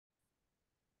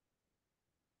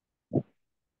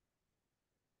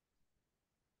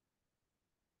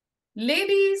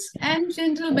Ladies and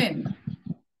gentlemen,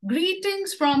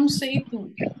 greetings from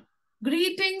Setu,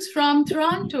 greetings from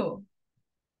Toronto.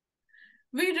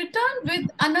 We return with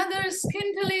another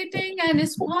scintillating and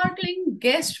sparkling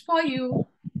guest for you,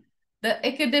 the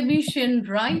academician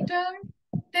writer,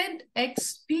 TEDx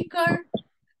speaker,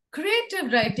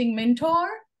 creative writing mentor,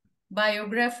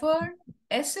 biographer,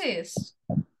 essayist,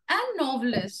 and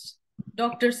novelist,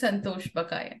 Dr. Santosh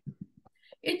Bakaya.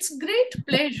 It's great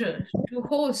pleasure to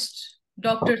host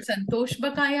Dr. Santosh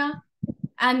Bakaya,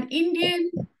 an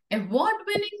Indian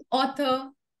award-winning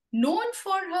author known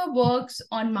for her works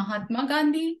on Mahatma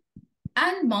Gandhi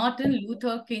and Martin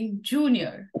Luther King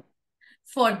Jr.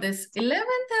 for this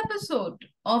 11th episode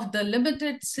of the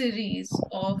limited series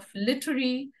of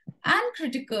literary and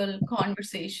critical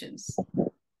conversations.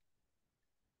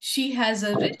 She has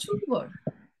a rich oeuvre.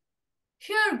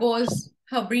 Here goes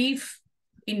her brief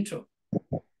intro.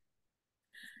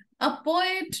 A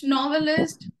poet,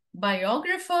 novelist,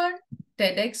 biographer,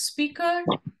 TEDx speaker,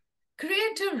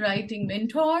 creative writing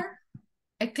mentor,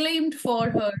 acclaimed for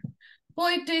her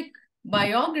poetic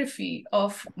biography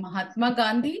of Mahatma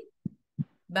Gandhi,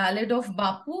 Ballad of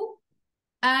Bapu,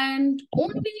 and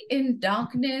Only in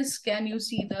Darkness Can You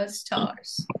See the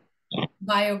Stars,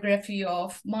 biography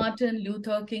of Martin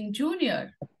Luther King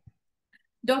Jr.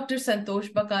 Dr.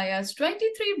 Santosh Bakaya's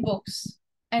 23 books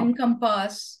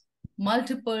encompass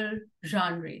multiple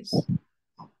genres.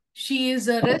 She is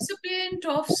a recipient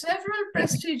of several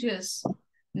prestigious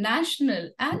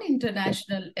national and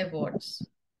international awards.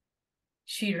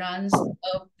 She runs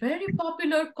a very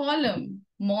popular column,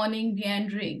 Morning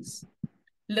Meanderings,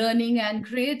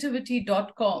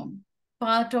 learningandcreativity.com,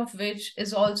 part of which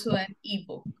is also an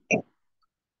ebook.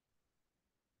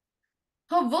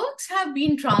 Her works have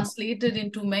been translated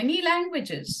into many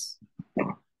languages,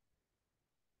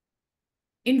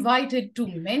 invited to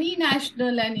many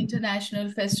national and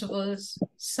international festivals,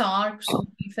 SARC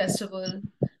Sufi Festival,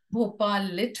 Bhopal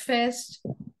Lit Fest,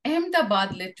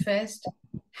 Ahmedabad Lit Fest,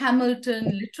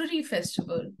 Hamilton Literary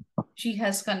Festival. She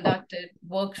has conducted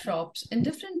workshops in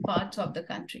different parts of the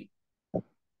country.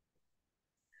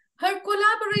 Her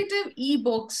collaborative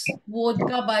ebooks,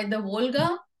 Vodka by the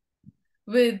Volga,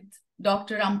 with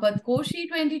Dr. Ampat Koshi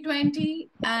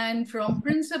 2020, and From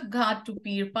Prince of Ghat to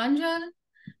Pir Panjal,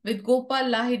 with Gopal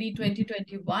Lahiri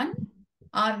 2021,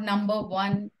 are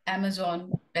 #1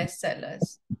 Amazon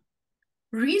bestsellers.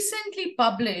 Recently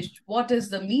published What is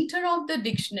the Meter of the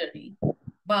Dictionary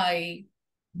by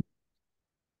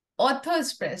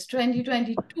Authors Press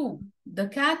 2022, The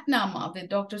Catnama with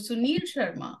Dr. Sunil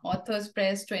Sharma, Authors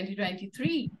Press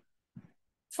 2023,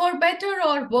 For Better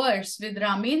or Worse with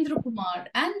Ramendra Kumar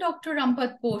and Dr.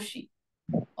 Ampat Koshi,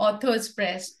 Authors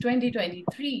Press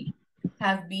 2023,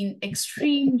 have been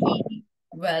extremely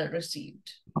well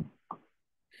received.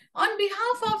 On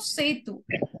behalf of Setu,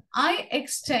 I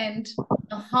extend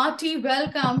a hearty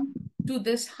welcome to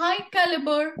this high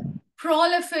caliber,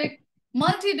 prolific,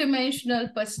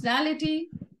 multidimensional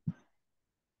personality.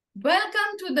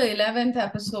 Welcome to the 11th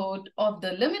episode of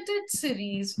the limited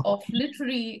series of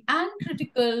literary and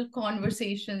critical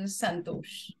conversations,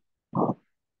 Santosh.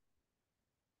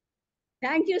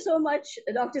 Thank you so much,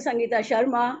 Dr. Sangeeta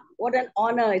Sharma. What an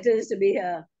honor it is to be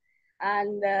here.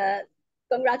 And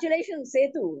congratulations,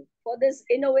 Setu, for this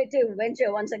innovative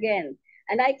venture once again.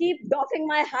 And I keep doffing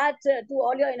my hat to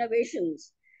all your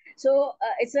innovations. So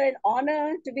it's an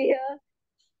honor to be here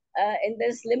in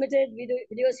this limited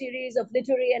video series of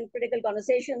literary and critical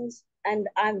conversations. And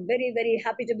I'm very, very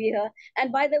happy to be here.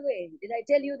 And by the way, did I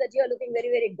tell you that you're looking very,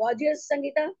 very gorgeous,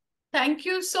 Sangeeta? Thank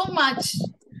you so much.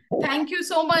 Thank you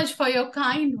so much for your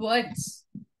kind words.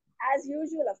 As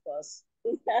usual, of course.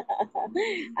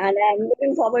 And I'm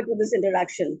looking forward to this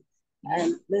interaction.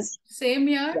 And this Same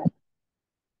here. Yeah.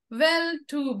 Well,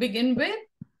 to begin with,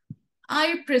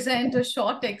 I present a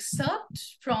short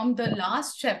excerpt from the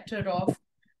last chapter of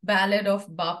Ballad of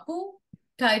Bapu,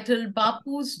 titled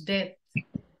Bapu's Death.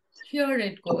 Here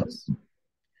it goes.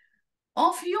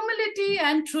 Of humility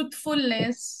and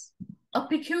truthfulness, a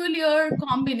peculiar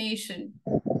combination.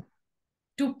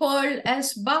 To Pearl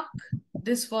S. Buck,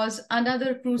 this was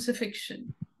another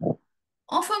crucifixion.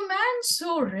 Of a man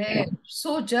so rare,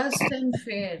 so just and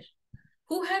fair,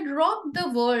 who had robbed the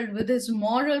world with his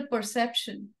moral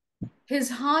perception. His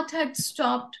heart had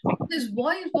stopped, his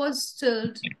voice was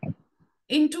stilled.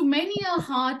 Into many a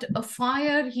heart a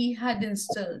fire he had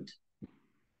instilled.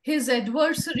 His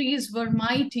adversaries were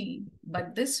mighty,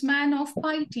 but this man of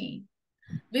piety,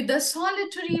 with a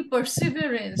solitary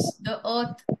perseverance, the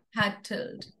earth had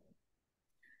tilled.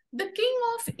 The King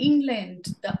of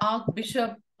England, the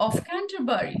Archbishop of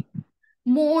Canterbury,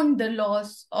 mourned the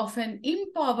loss of an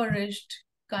impoverished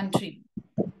country.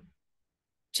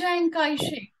 Chiang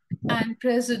Kai-shek and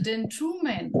President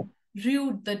Truman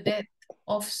rued the death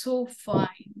of so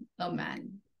fine a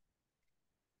man.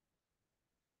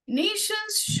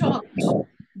 Nations shocked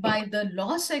by the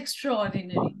loss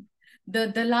extraordinary, the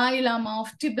Dalai Lama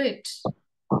of Tibet,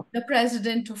 the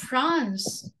President of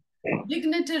France,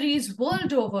 dignitaries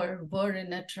world over were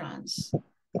in a trance.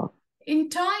 In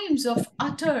times of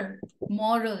utter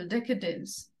moral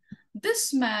decadence,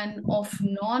 this man of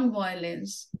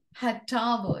non-violence had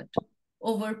towered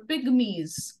over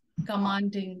pygmies,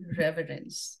 commanding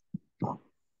reverence.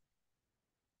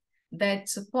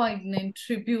 That's a poignant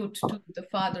tribute to the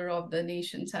father of the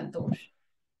nation, Santosh.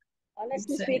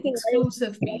 Honestly It's an speaking,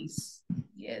 exclusive piece.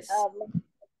 Yes.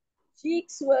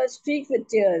 Cheeks were streaked with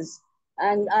tears.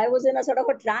 And I was in a sort of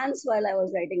a trance while I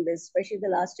was writing this, especially the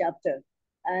last chapter.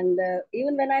 And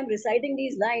even when I'm reciting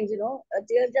these lines, a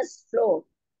tear just flow.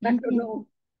 I don't know.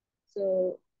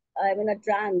 So I'm in a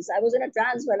trance. I was in a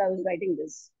trance while I was writing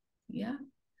this. Yeah.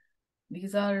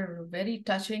 These are very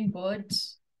touching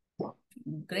words.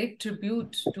 Great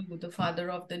tribute to the father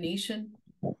of the nation.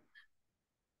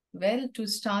 Well, to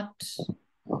start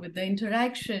with the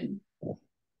interaction,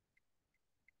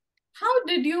 how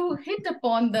did you hit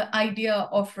upon the idea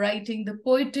of writing the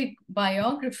poetic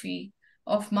biography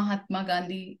of Mahatma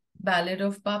Gandhi, Ballad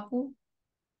of Bapu?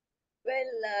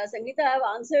 Well, Sangeeta, I've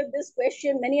answered this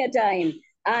question many a time.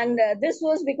 And this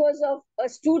was because of a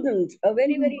student, a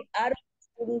very, very arrogant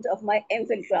student of my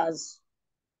MPhil class.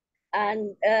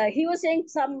 And he was saying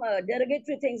some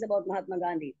derogatory things about Mahatma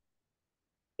Gandhi.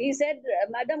 He said,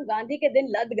 Madam, Gandhi ke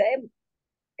din lad gaye,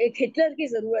 ek Hitler ki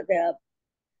zarurat hai ab.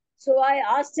 So I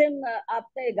asked him,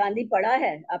 आपने गांधी पढ़ा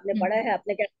है? आपने पढ़ा है?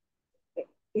 आपने क्या?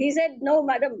 He said, no,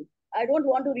 madam, I don't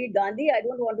want to read Gandhi. I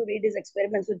don't want to read his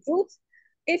experiments with truth.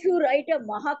 If you write a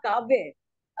Mahakavya,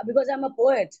 because I'm a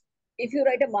poet, if you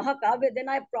write a Mahakavya, then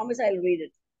I promise I'll read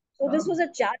it. So this was a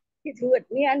chat he threw at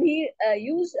me, and he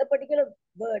used a particular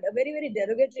word, a very, very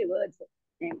derogatory word for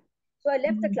him. So I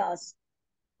left the class.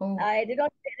 Oh. I did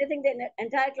not say anything. The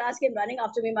entire class came running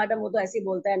after me, Madam, wo to aise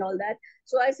bolta hai and all that.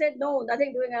 So I said, no,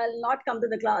 nothing doing. I'll not come to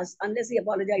the class unless he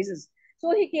apologizes.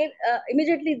 So he came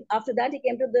immediately after that. He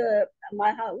came to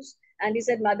my house and he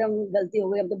said, Madam, galti ho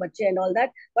gayi, ab to bacche and all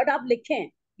that. But aap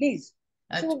likhein, please.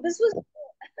 So this was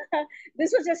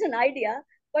this was just an idea.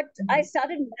 But I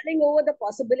started mulling over the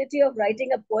possibility of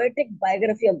writing a poetic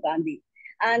biography of Gandhi.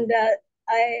 And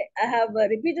I have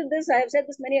repeated this. I have said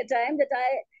this many a time that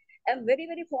I am very,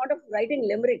 very fond of writing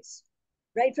limericks.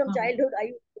 Right from childhood, I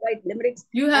used to write limericks.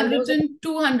 You have written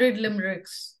 200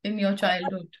 limericks in your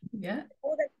childhood. Yeah.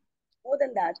 More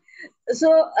than that.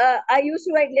 So I used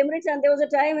to write limericks, and there was a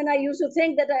time when I used to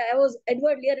think that I was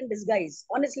Edward Lear in disguise.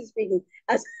 Honestly speaking,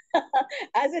 as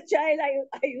as a child,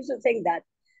 I used to think that.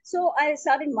 So I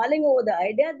started mulling over the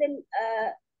idea. Then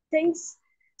things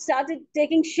started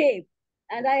taking shape,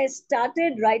 and I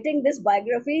started writing this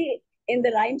biography in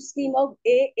the rhyme scheme of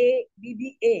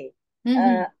AABBA.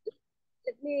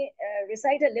 Let me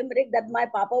recite a limerick that my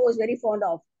papa was very fond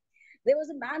of. There was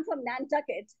a man from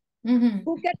Nantucket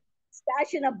who kept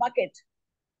stash in a bucket.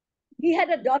 He had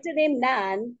a daughter named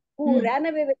Nan who ran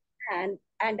away with Nan,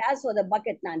 and as for the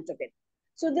bucket, Nan took it.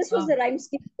 So this was the rhyme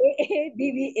scheme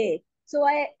AABBA. So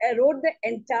I wrote the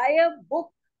entire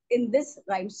book in this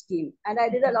rhyme scheme, and I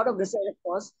did a lot of research, of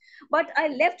course. But I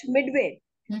left midway.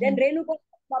 Then Renuka,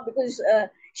 because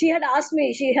she had asked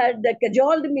me, she had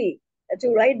cajoled me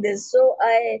to write this. So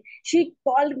she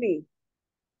called me,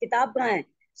 Kitab kahan hai?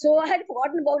 So I had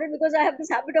forgotten about it because I have this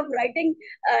habit of writing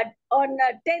on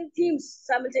 10 themes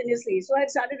simultaneously. So I had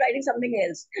started writing something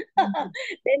else.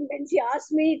 Then when she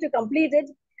asked me to complete it,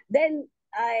 then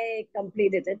I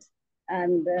completed it.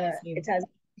 And it has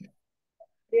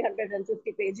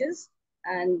 350 pages.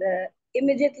 And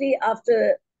immediately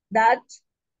after that,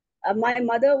 my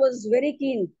mother was very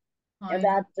keen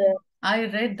that... I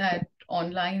read that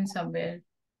online somewhere.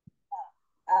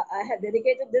 I had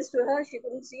dedicated this to her. She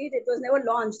couldn't see it. It was never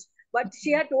launched. But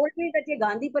she had told me that ये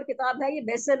Gandhi पर किताब है, ये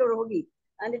bestseller होगी.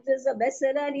 And it is a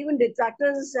bestseller, and even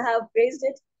detractors have praised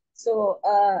it. So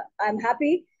I'm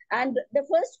happy. And the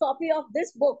first copy of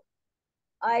this book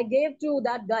I gave to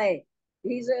that guy.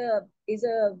 He's a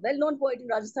well-known poet in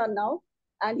Rajasthan now,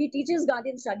 and he teaches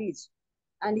Gandhian studies.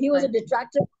 And he was a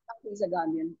detractor. He's a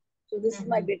Gandhian. So this is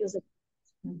my greatest.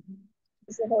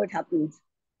 This is how it happened.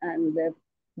 And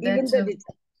even the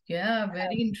yeah,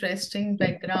 very interesting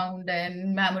background,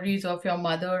 and memories of your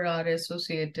mother are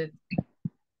associated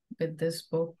with this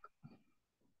book.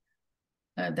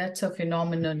 That's a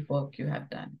phenomenal work you have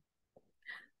done.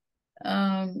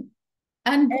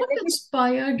 And what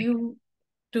inspired you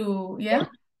to, yeah?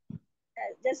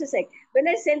 Just a sec. When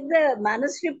I sent the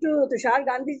manuscript to Tushar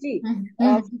Gandhiji,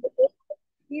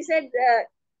 he said,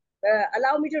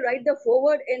 allow me to write the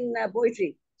foreword in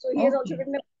poetry. So he has also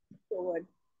written a foreword.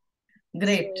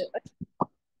 Great.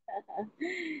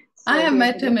 So I have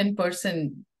met him in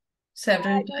person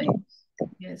several times.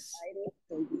 Yes.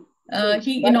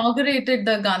 He inaugurated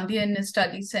the Gandhian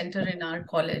Study Center in our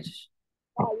college.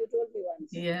 Oh, you told me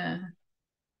once. Yeah.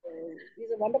 He's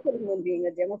a wonderful human being,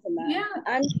 a gem of a man. Yeah.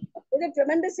 And with a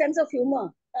tremendous sense of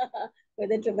humor.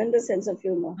 With a tremendous sense of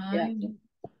humor. Yeah.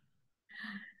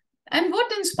 And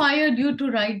what inspired you to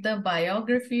write the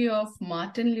biography of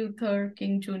Martin Luther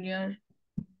King Jr.?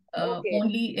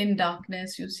 Only in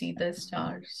darkness you see the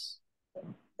stars.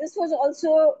 This was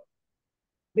also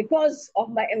because of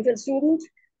my MPhil student,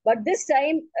 but this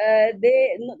time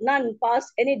none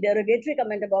passed any derogatory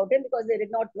comment about him because they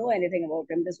did not know anything about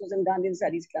him. This was in Gandhian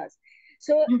Studies class.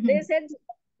 So they said,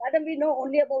 Madam, we know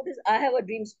only about his I Have a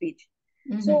Dream speech.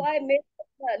 So I made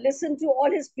listen to all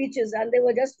his speeches and they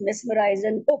were just mesmerized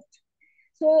and hooked.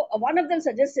 So one of them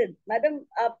suggested, Madam,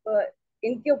 आप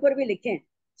इनके ऊपर भी लिखें.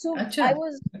 So I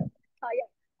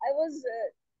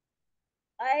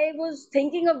was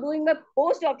thinking of doing my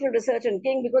postdoctoral research on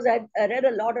King because I read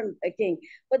a lot on King.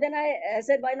 But then I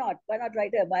said, why not? Why not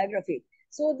write a biography?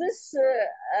 So this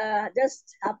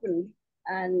just happened.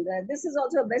 And this is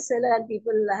also a bestseller, and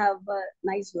people have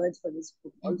nice words for this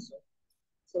book also.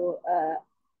 So,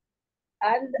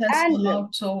 and come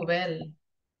out so well.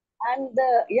 And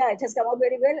yeah, it has come out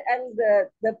very well. And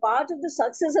the part of the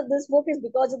success of this book is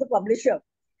because of the publisher.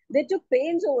 They took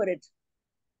pains over it.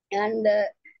 And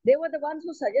they were the ones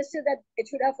who suggested that it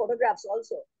should have photographs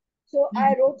also. So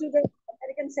I wrote to the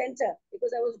American Center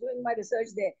because I was doing my research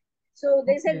there. So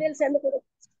they said they'll send the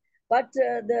photographs. But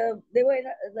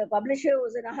the publisher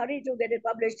was in a hurry to get it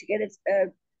published, get it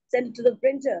sent it to the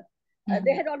printer.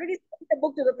 They had already sent the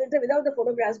book to the printer without the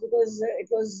photographs because it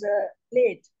was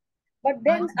late. But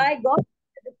then I got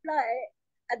a reply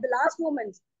at the last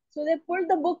moment. So they pulled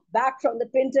the book back from the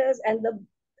printers and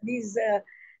these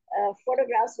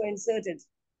photographs were inserted.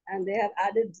 And they have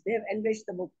enriched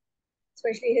the book,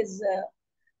 especially his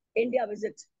India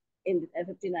visit in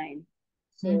 59.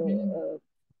 So,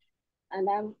 and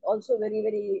I'm also very,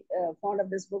 very fond of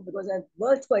this book because I've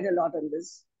worked quite a lot on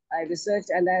this. I researched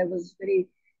and I was very,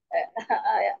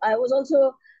 I was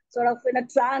also sort of in a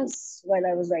trance while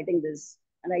I was writing this.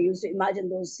 And I used to imagine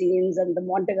those scenes and the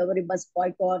Montgomery bus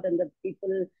boycott and the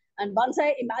people. And once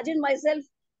I imagined myself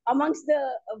amongst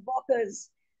the walkers,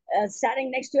 standing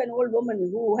next to an old woman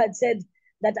who had said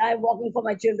that I'm walking for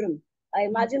my children. I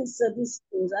imagined certain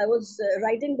scenes. I was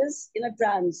writing this in a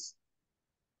trance.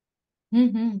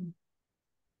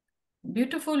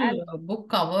 Beautiful book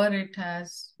cover it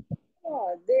has.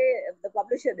 Oh, the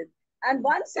publisher did. And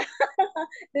once,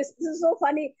 this is so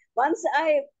funny. While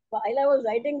I was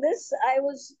writing this,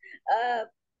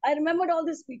 I remembered all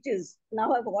the speeches.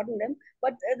 Now I've forgotten them.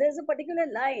 But there's a particular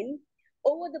line,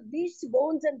 over the bleached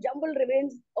bones and jumbled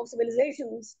remains of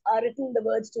civilizations are written the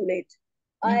words too late.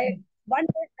 One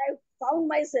day I found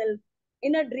myself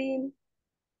in a dream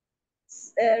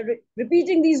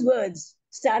repeating these words,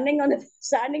 standing at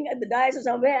the dais or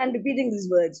somewhere and repeating these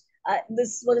words.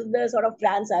 This was the sort of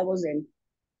trance I was in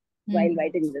while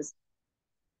writing this.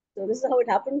 So this is how it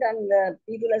happened, and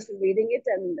people are still reading it,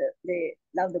 and they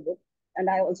love the book, and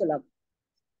I also love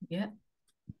it. Yeah.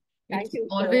 Thank you.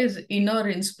 Always inner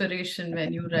inspiration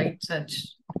when you write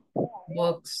such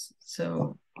works.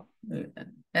 So,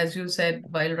 as you said,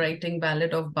 while writing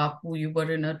Ballad of Bapu, you were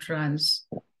in a trance.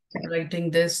 Writing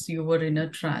this, you were in a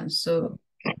trance. So,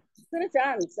 in a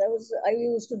trance. I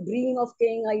used to dream of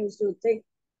King. I used to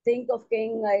think of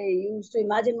King. I used to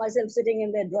imagine myself sitting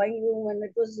in their drawing room, and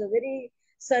it was a very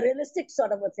surrealistic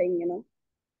sort of a thing, you know.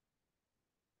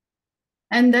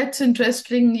 And that's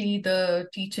interestingly the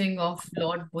teaching of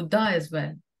Lord Buddha as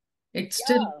well. It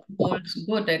still holds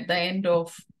good. At the end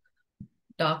of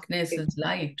darkness is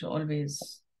light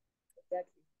always.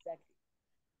 Exactly.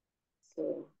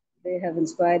 So they have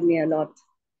inspired me a lot.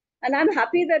 And I'm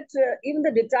happy that even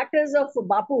the detractors of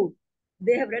Bapu,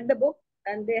 they have read the book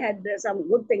and they had some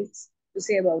good things to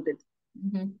say about it.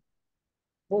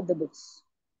 Both the books.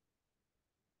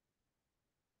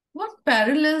 What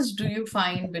parallels do you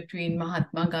find between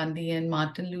Mahatma Gandhi and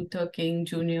Martin Luther King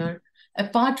Jr.,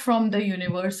 apart from the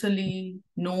universally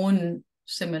known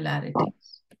similarities?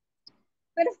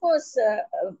 Well, of course,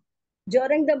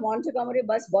 during the Montgomery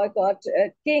bus boycott,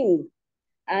 King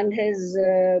and his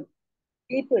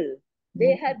people,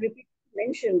 they had repeatedly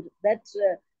mentioned that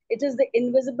it is the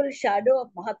invisible shadow of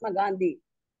Mahatma Gandhi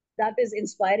that is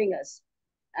inspiring us.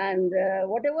 And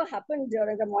whatever happened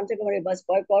during the Montgomery bus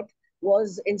boycott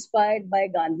was inspired by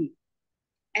Gandhi.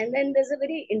 And then there's a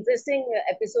very interesting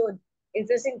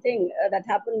thing that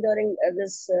happened during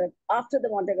after the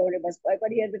Montgomery bus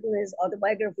boycott. He had written his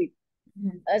autobiography,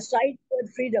 A Stride Toward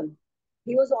Freedom.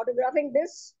 He was autographing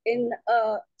this in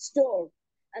a store.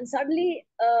 And suddenly,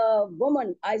 a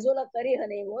woman, Isola Curry, her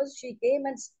name was, she came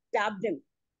and stabbed him.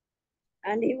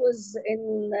 And he was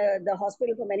in the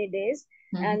hospital for many days.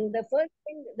 And the first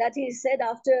thing that he said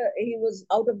after he was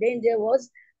out of danger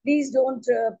was, please don't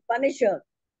punish her.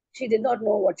 She did not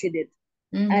know what she did.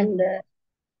 And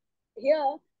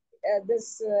here,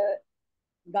 this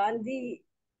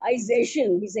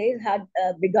Gandhiization, he says, had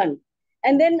begun.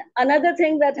 And then another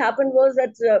thing that happened was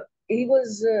that he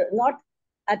was not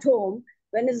at home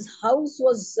when his house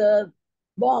was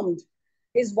bombed.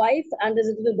 His wife and his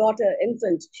little daughter,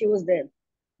 infant, she was there.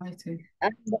 I see.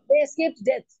 And they escaped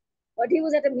death. But he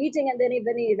was at a meeting, and then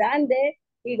when he ran there,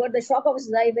 he got the shock of his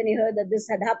life when he heard that this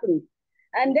had happened.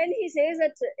 And then he says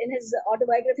that in his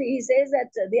autobiography, he says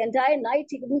that the entire night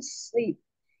he couldn't sleep.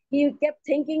 He kept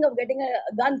thinking of getting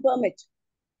a gun permit.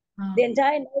 The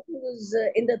entire night he was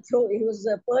in the throat. He was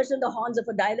perched on the horns of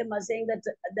a dilemma, saying that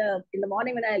in the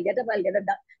morning when I'll get up, I'll get a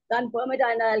gun permit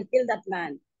and I'll kill that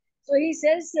man. So he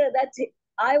says that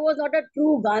I was not a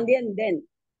true Gandhian then,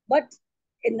 but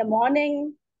in the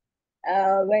morning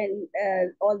when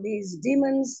all these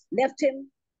demons left him,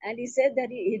 and he said that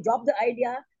he dropped the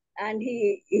idea and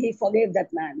he forgave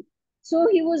that man. So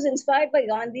he was inspired by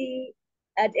Gandhi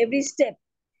at every step.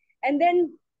 And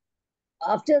then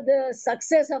after the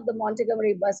success of the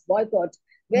Montgomery bus boycott,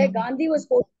 where Gandhi was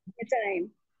posted at the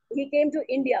time, he came to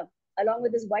India along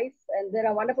with his wife, and there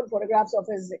are wonderful photographs of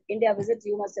his India visit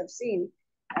you must have seen.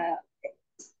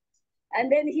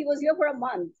 And then he was here for a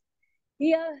month.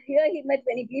 Here he met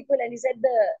many people, and he said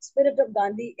the spirit of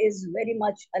Gandhi is very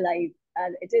much alive,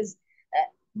 and it is.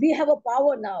 We have a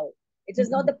power now. It is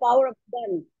not the power of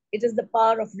gun. It is the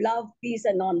power of love, peace,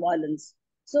 and non-violence.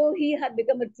 So he had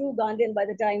become a true Gandhian by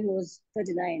the time he was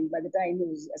 39, by the time he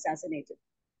was assassinated.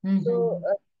 So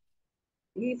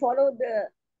he followed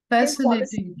his policy.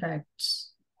 Fascinating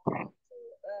facts.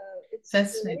 It's very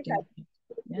Fascinating.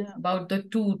 Yeah, about the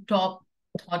two top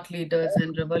thought leaders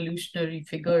and revolutionary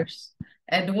figures,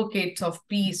 advocates of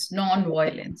peace,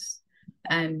 non-violence,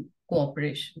 and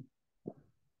cooperation.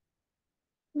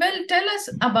 Well, tell us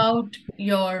about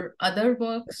your other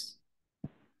works.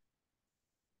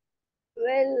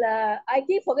 Well, I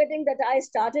keep forgetting that I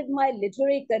started my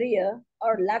literary career,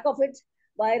 or lack of it,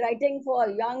 by writing for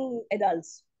young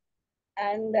adults.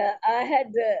 And I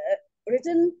had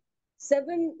written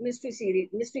 7 mystery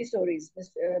stories,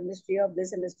 mystery of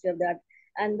this and mystery of that.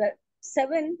 And the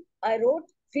 7 I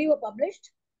wrote, 3 were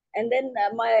published. And then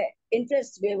my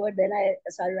interests wavered, then I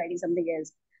started writing something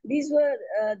else. These were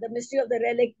the mystery of the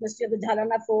relic, mystery of the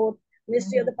Jhalana fort,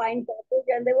 mystery of the pine cottage,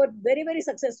 and they were very, very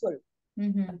successful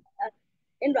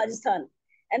in Rajasthan.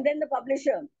 And then the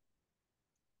publisher,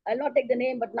 I'll not take the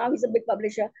name, but now he's a big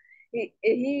publisher.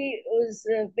 He was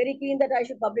very keen that I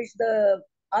should publish the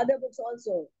other books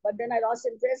also, but then I lost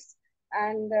interest,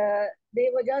 and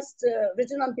they were just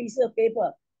written on pieces of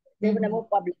paper. They were never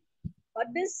published. But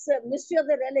this mystery of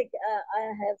the relic, I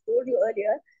have told you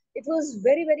earlier, it was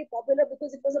very, very popular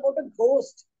because it was about a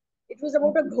ghost. It was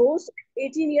about a ghost,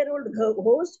 18-year-old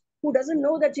ghost who doesn't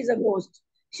know that she's a ghost.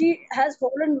 She has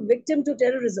fallen victim to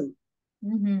terrorism.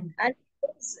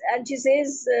 And she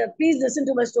says, please listen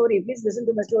to my story. Please listen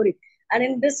to my story. And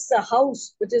in this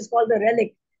house, which is called the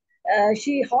Relic,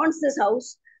 she haunts this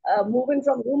house, moving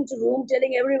from room to room,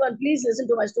 telling everyone, please listen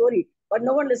to my story. But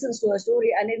no one listens to her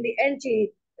story. And in the end,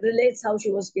 she relates how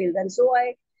she was killed. And so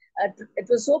it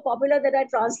was so popular that I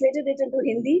translated it into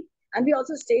Hindi, and we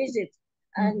also staged it.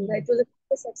 And it was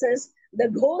a success. The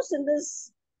ghost in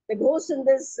this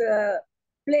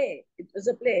play, it was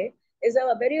a play, is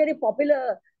a very, very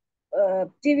popular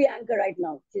TV anchor right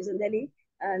now. She's in Delhi,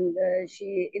 and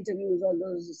she interviews all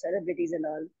those celebrities and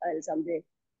all. I'll someday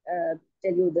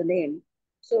tell you the name.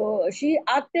 So she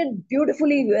acted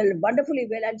beautifully well, wonderfully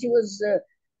well, and she was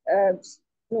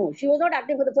no, she was not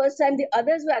acting for the first time. The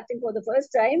others were acting for the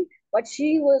first time, but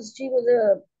she was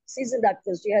a seasoned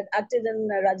actress. She had acted in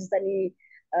Rajasthani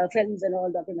films and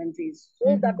all documentaries.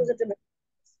 So that was a tremendous.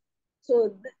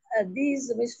 So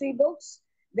these mystery books.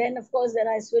 Then, of course, then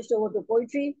I switched over to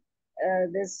poetry.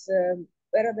 This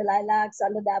Where Are the Lilacs,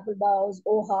 Under the Apple Boughs,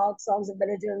 Oh Hark, Songs of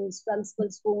Diligence, Principal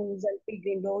Spoons, and Three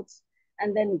Green Roads.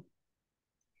 And then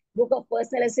book of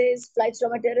personal essays, Flights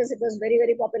from a Terrace. It was very,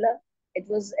 very popular. It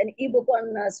was an e-book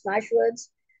on Smashwords.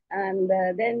 And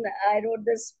then I wrote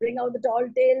this Bring Out the Tall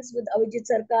Tales with Avijit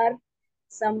Sarkar.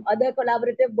 some other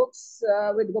collaborative books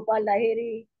with Gopal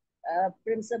Lahiri,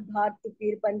 Prince of Bhat to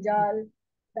Peer Panjal,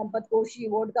 Dampat Koshi,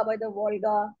 Vodka by the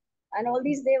Volga, and all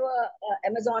these, they were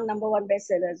Amazon #1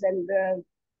 bestsellers. And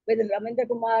with Ramendra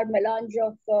Kumar, melange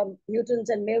of mutants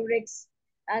and mavericks.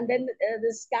 And then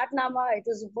this Catnama, it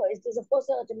is of course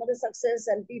a tremendous success,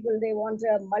 and people, they want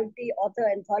a multi-author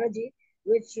anthology,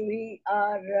 which we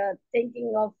are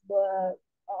thinking of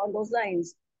on those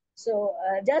lines. So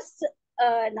just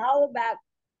now back,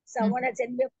 someone had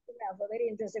sent me a photograph, a very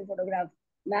interesting photograph.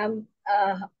 Ma'am,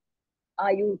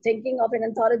 are you thinking of an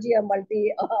anthology, a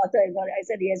multi-author anthology? I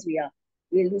said, yes, we are.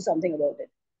 We'll do something about it.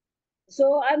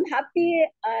 So I'm happy,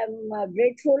 I'm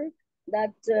grateful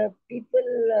that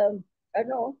people, I don't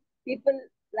know, people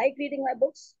like reading my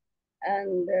books.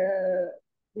 And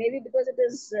maybe because it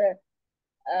is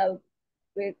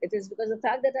because of the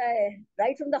fact that I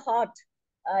write from the heart.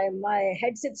 My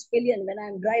head sits pillion when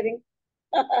I'm driving.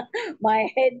 My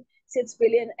head sits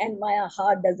pillion and my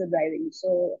heart does the driving.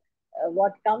 So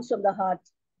what comes from the heart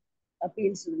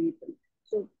appeals to the people.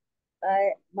 So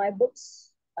my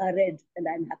books are read and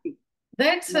I'm happy.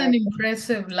 That's an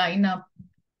impressive lineup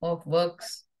of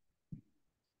works.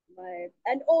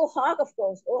 And Oh Hark, of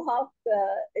course. Oh Hark,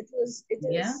 it is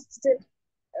still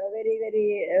very,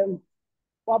 very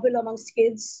popular amongst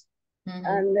kids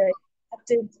and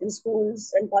active in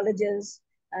schools and colleges.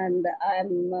 And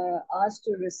I'm asked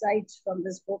to recite from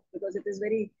this book because it is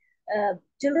very,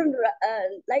 children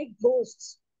like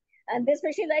ghosts. And they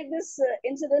especially like this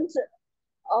incident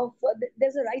of,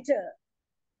 there's a writer.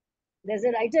 There's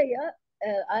a writer here.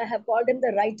 I have called him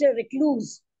the writer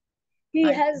recluse. He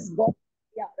has gone,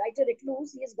 writer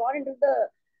recluse. He has gone into the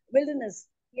wilderness.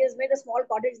 He has made a small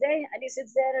cottage there and he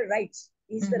sits there and writes.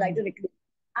 He's the writer recluse.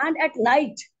 And at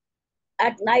night,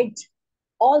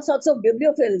 all sorts of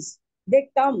bibliophiles, they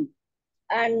come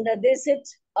and they sit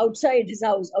outside his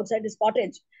house, outside his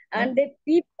cottage, and they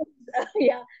peep,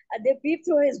 they peep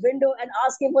through his window and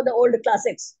ask him for the old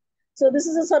classics. So this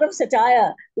is a sort of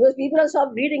satire because people have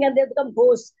stopped reading and they've become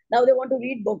ghosts. Now they want to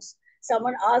read books.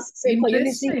 Someone asks,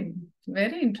 interesting,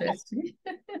 very interesting.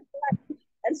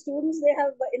 And students, they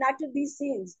have enacted these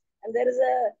scenes, and there is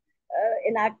a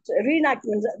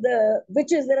reenactment. The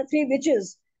witches, there are 3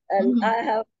 witches, and I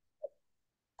have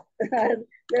the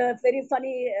very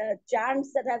funny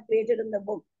chants that I've created in the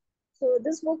book. So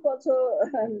this book also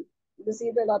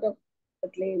received a lot of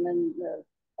acclaim and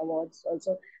awards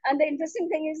also. And the interesting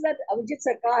thing is that Avijit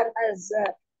Sarkar has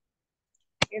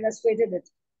illustrated it.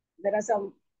 There are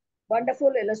some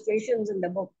wonderful illustrations in the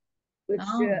book, which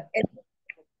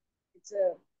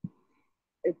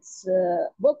it's a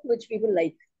book which people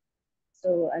like.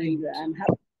 So I'm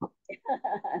happy.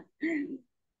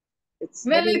 It's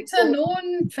a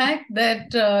known fact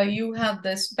that you have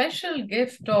the special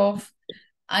gift of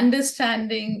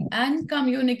understanding and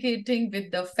communicating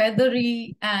with the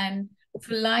feathery and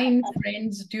feline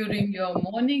friends during your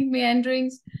morning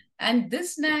meanderings. And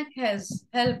this knack has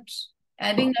helped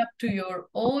adding up to your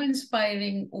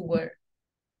awe-inspiring oeuvre.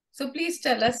 So please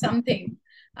tell us something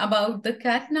about the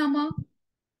Catnama,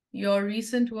 your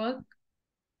recent work.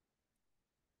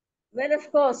 Well,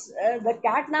 of course, the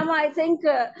Catnama, I think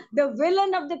the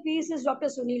villain of the piece is Dr.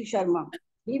 Sunil Sharma.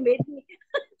 He made me.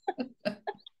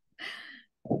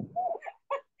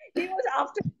 he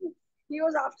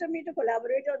was after me to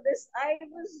collaborate on this. I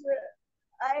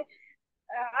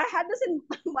had this in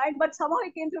mind, but somehow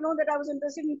he came to know that I was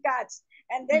interested in cats,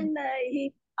 and then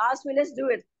he asked me, "Let's do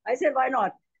it." I said, "Why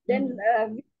not?" Then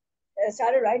we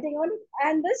started writing on it,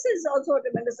 and this is also a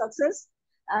tremendous success.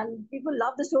 And people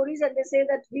love the stories, and they say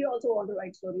that we also want to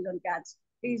write stories on cats.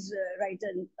 Please write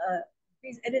and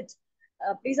please edit.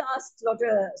 Please ask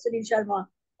Dr. Sunil Sharma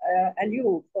and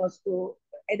you, of course, to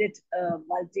edit a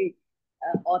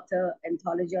multi-author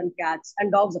anthology on cats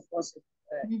and dogs, of course.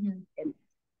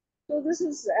 So this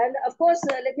is, and of course,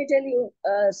 let me tell you,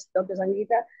 Dr.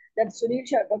 Sangeeta, that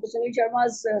Dr. Sunil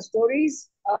Sharma's stories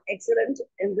are excellent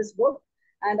in this book.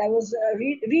 And I was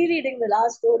rereading the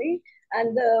last story,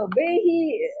 and the way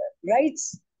he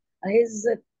writes his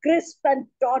crisp and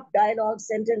taut dialogue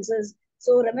sentences,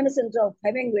 so reminiscent of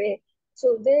Hemingway.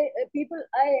 So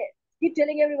I keep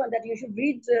telling everyone that you should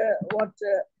read what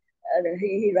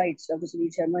he writes, Dr. Sunil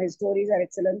Sharma. His stories are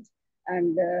excellent.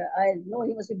 And I know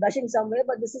he must be blushing somewhere,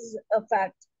 but this is a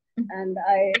fact. And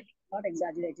I'm not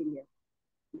exaggerating here.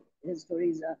 His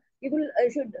stories are, people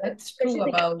should. That's true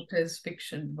about his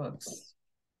fiction books.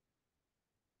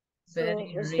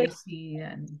 Very racy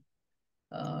and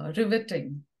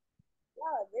riveting.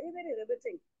 Yeah, very, very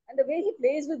riveting. And the way he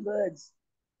plays with words,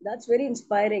 that's very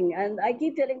inspiring. And I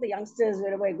keep telling the youngsters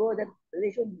wherever I go that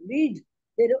they should read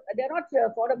they're not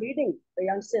fond of reading. The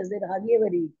youngsters, they hardly ever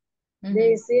read. Mm-hmm.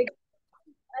 They say,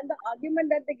 and the argument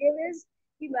that they give is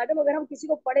कि madam अगर हम किसी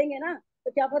को पढ़ेंगे ना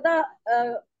तो क्या पता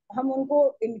हम उनको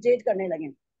इमिटेट करने लगे.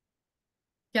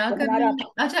 क्या तो करने हमारा लगे?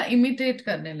 अच्छा, इमिटेट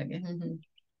करने लगे.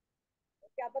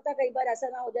 क्या पता कई बार ऐसा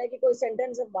ना हो जाए कि कोई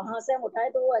सेंटेंस वहां से हम उठाए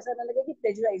तो वो ऐसा ना लगे कि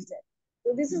प्लेजराइज्ड है.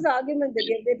 So this is the argument they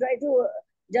give. They try to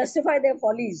justify their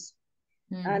follies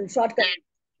and shortcut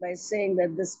by saying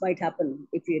that this might happen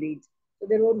if you read. So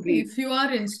they don't read. If you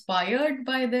are inspired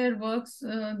by their works,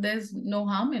 there's no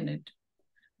harm in it.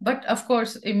 But of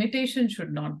course, imitation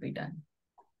should not be done.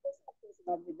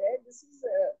 Not be there. This is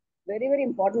very, very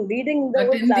important. Reading the But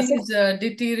old in classics. these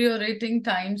deteriorating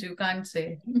times, you can't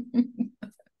say. When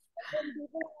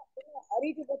people are in a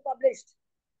hurry to get published.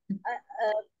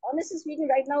 Honestly speaking,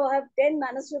 right now I have 10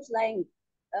 manuscripts lying,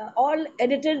 all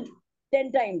edited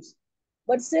 10 times.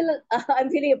 But still, I'm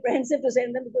feeling apprehensive to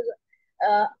send them because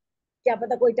क्या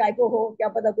पता कोई typo हो, क्या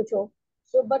पता कुछ हो.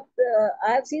 So, but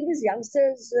I have seen these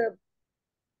youngsters,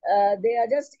 they are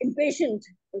just impatient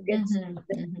to get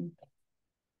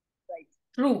right.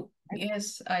 True.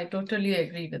 Yes, I totally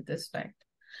agree with this fact.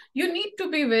 You need to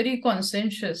be very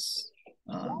conscientious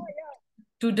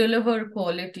to deliver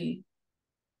quality.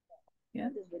 Yeah.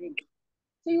 That is very good.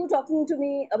 So you talking to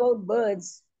me about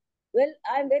birds. Well,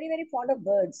 I'm very, very fond of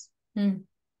birds. And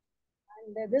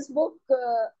this book,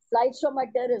 Flights from My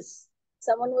Terrace,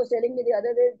 someone was telling me the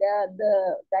other day that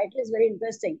the title is very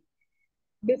interesting.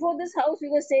 Before this house, we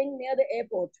were staying near the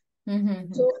airport.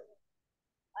 So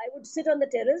I would sit on the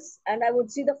terrace and I would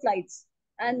see the flights.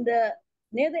 And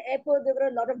near the airport, there were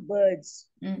a lot of birds.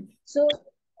 So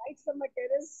Flights from My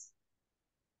Terrace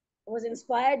was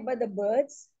inspired by the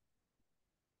birds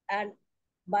and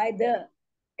by the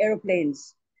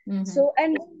aeroplanes. So,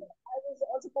 and I was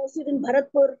also posted in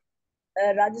Bharatpur,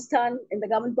 Rajasthan, in the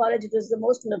government college. It was the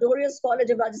most notorious college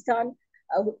of Rajasthan,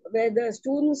 where the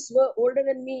students were older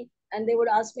than me, and they would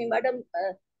ask me, "Madam,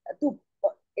 tu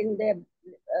in their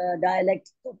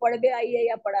dialect, tu पढ़ के आई है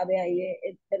या पढ़ा के आई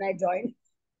है?" Then I joined.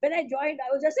 When I joined,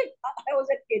 I was just like, I was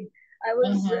a kid. I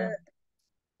was.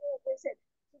 They said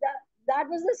that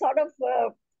was the sort of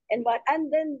environment,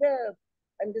 and then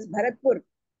this Bharatpur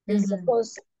is of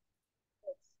course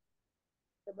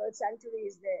the bird sanctuary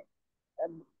is there.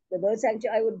 The bird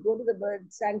sanctuary, I would go to the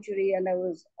bird sanctuary and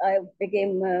I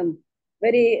became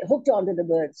very hooked onto the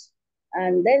birds.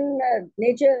 And then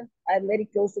nature, I'm very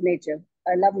close to nature.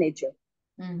 I love nature.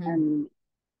 And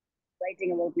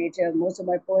writing about nature, most of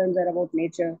my poems are about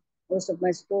nature. Most of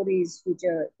my stories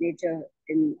feature nature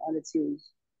in all its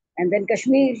hues. And then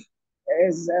Kashmir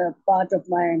is part of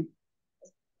my,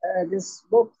 this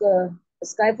book, A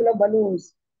Sky Full of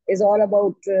Balloons, is all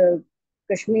about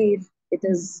Kashmir. It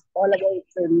is all about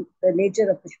the nature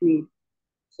of Kashmir.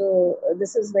 So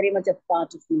this is very much a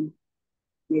part of me,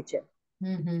 nature.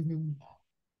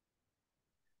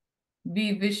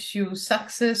 We wish you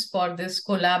success for this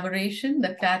collaboration,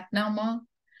 the Catnama,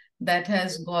 that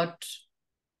has got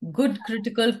good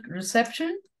critical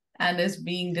reception and is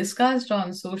being discussed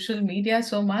on social media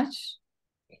so much.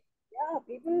 Yeah,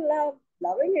 people are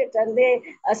loving it,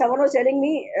 and someone was telling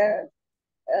me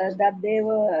that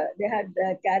they had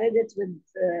carried it with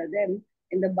them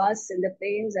in the bus, in the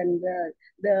planes, and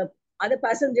the other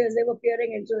passengers, they were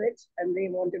peering into it and they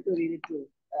wanted to read it too.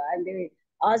 And they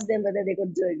asked them whether they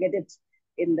could get it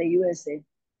in the USA.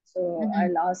 So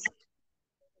I'll ask.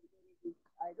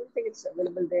 I don't think it's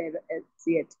available there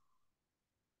yet.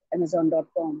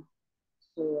 Amazon.com.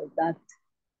 So that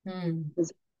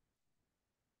is.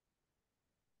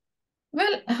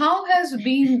 Well, how has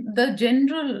been the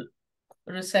general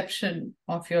reception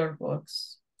of your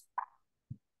works?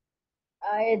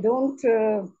 I don't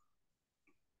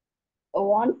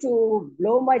want to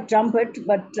blow my trumpet,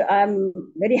 but I'm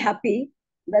very happy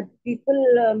that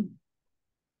people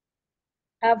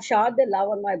have showered their love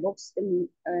on my books. In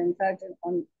fact,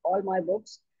 on all my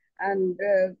books, and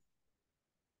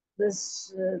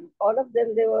this all of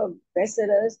them, they were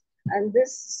bestsellers. And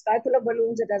this Sky Full of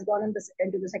Balloons, it has gone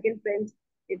into the second print.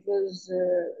 It was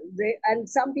they, and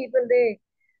some people,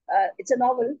 it's a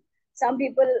novel. Some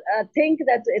people think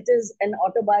that it is an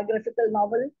autobiographical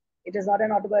novel. It is not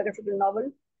an autobiographical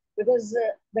novel because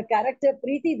the character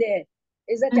Preeti there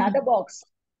is a chatterbox.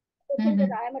 I think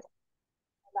that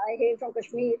I hail from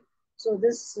Kashmir, so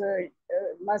this there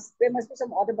must be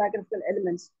some autobiographical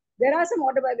elements. There are some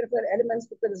autobiographical elements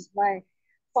because my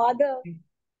father,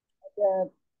 the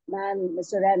man,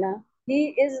 Mr. Rana, he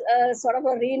is a sort of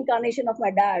a reincarnation of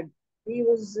my dad. He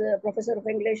was a professor of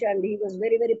English and he was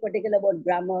very, very particular about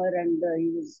grammar, and he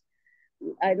was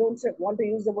I don't want to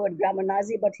use the word grammar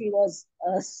Nazi, but he was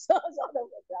sort of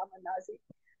a grammar Nazi.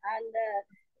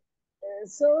 And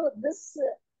so this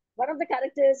one of the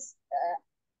characters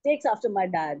takes after my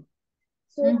dad.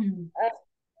 So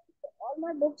all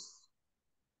my books,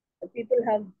 people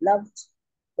have loved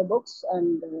the books,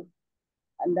 and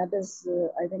that is,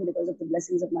 I think, because of the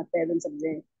blessings of my parents up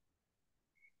there.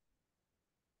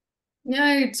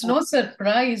 Yeah, it's no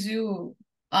surprise you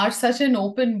are such an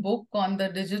open book on the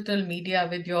digital media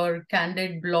with your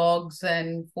candid blogs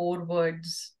and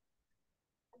forewords.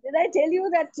 Did I tell you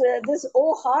that this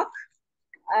O Hawk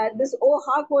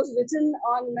was written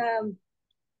on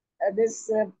this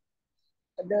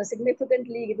the Significant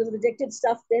League. It was rejected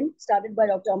stuff then, started by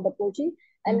Dr. Ambat Kochi.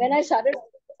 And when I started,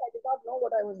 I did not know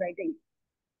what I was writing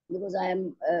because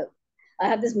I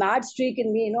have this mad streak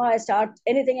in me. You know, I start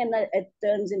anything and it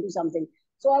turns into something.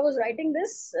 So I was writing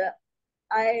this.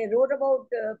 I wrote about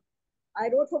I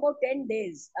wrote for about 10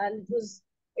 days, and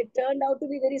it turned out to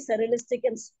be very surrealistic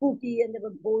and spooky, and there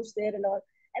were ghosts there and all.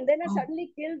 And then I Oh,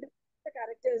 suddenly killed the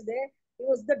characters there. He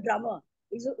was the drummer.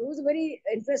 He was a very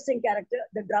interesting character,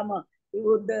 the drummer. He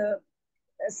would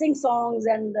sing songs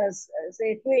and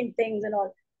say twin things and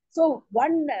all. So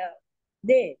one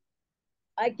day,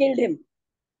 I killed him.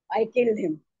 I killed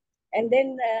him. And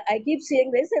then I keep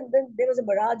seeing this, and then there was a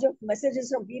barrage of messages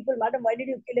from people. Madam, why did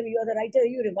you kill him? You are the writer,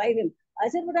 you revive him. I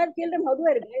said, but I've killed him. How do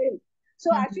I revive him?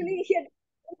 So actually, he had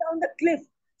gone down the cliff.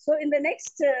 So in the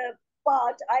next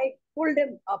part, I pulled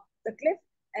him up the cliff,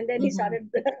 and then he started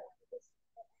the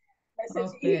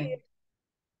message. okay.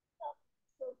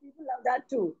 So people love that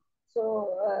too. So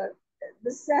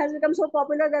this has become so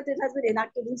popular that it has been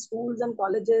enacted in schools and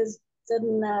colleges.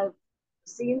 Certain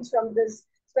scenes from this,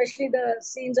 especially the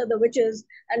scenes of the witches.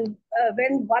 And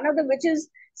when one of the witches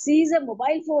sees a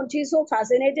mobile phone, she's so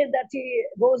fascinated that she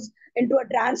goes into a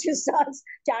trance. She starts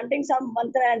chanting some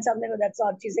mantra and something of that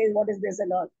sort. She says, "What is this?"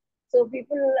 and all. So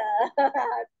people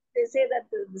they say that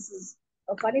this is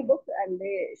a funny book, and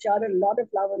they shower a lot of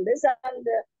love on this. And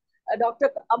Dr.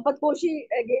 Ampat Koshi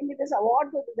gave me this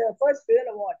award, for the first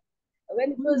real award.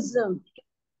 When it was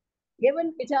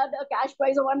given, it had a cash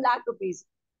prize of 1 lakh rupees.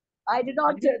 I did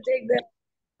not take the did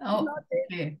Oh, not take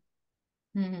okay.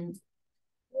 Mm-hmm.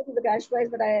 the cash prize,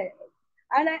 but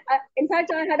in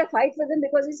fact, I had a fight with him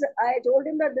because I told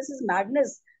him that this is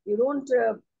madness. You don't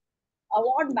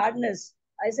award madness.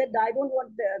 I said I don't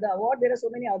want the award. There are so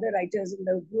many other writers in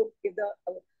the group.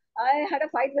 I had a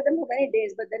fight with him for many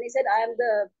days, but then he said I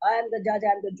am the judge,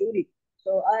 I am the jury,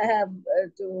 so I have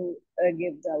to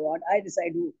give the award. I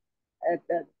decide who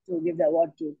to give the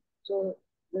award to. So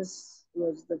this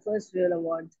was the first real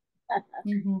award.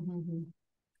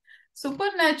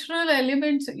 Supernatural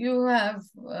elements you have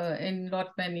in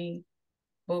lot many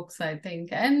books, I think,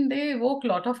 and they evoke a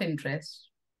lot of interest.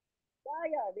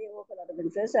 Yeah, they evoke a lot of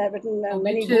interest. I have written So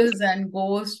many ghost. witches and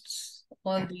ghosts,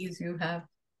 all these you have.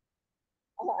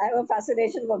 I have a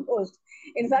fascination for ghosts.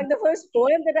 In fact, the first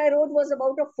poem that I wrote was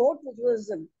about a fort which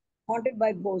was haunted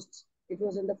by ghosts. It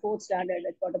was in the fourth standard.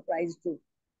 It got a prize too.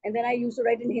 And then I used to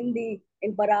write in Hindi,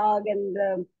 in Parag,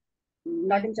 and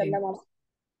not in Okay. Chandamama.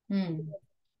 Hmm.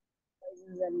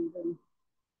 And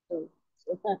so,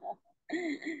 so,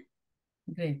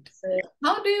 Great. so,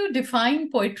 How do you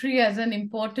define poetry as an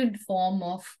important form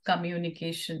of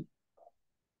communication?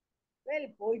 well,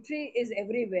 poetry is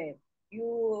everywhere.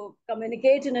 You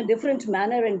communicate in a different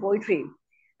manner in poetry.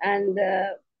 And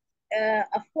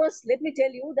of course, let me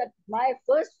tell you that my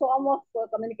first form of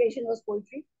communication was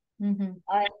poetry.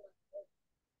 I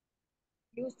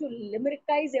used to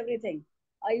limericize everything.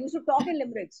 I used to talk in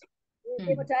limericks. There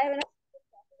came a time when I was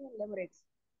talking in limericks.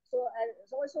 So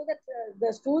that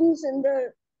the students in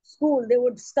the school, they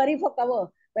would scurry for cover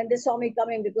when they saw me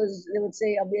coming because they would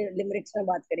say, "Abhi limericks mein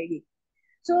baat karegi."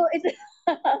 So it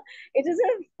it is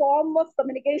a form of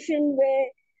communication where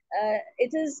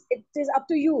it is up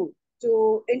to you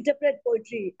to interpret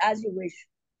poetry as you wish.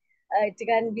 It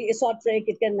can be esoteric,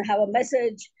 it can have a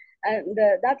message, and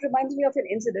that reminds me of an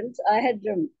incident. I had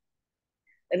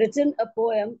written a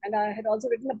poem, and I had also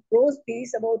written a prose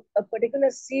piece about a particular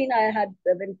scene I had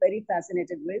been very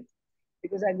fascinated with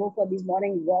because I go for these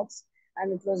morning walks,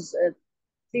 and it was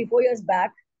 3, 4 years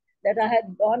back that I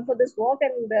had gone for this walk,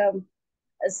 and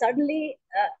suddenly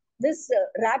this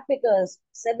rat picker,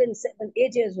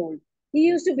 8 years old, he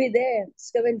used to be there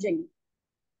scavenging,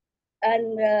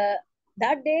 and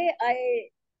that day I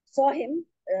saw him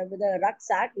with a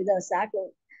rucksack, with a sack,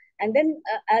 and then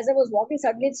as I was walking,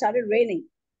 suddenly it started raining.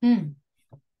 Hmm.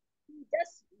 He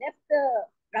just left the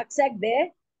rucksack there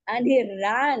and he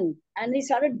ran and he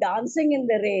started dancing in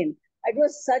the rain. It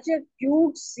was such a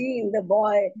cute scene, the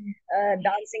boy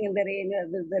dancing in the rain,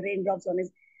 the raindrops on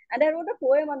his. And I wrote a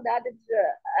poem on that.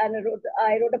 And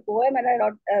I wrote a poem, and I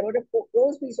wrote a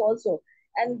prose piece also.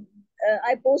 And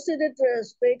I posted it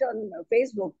straight on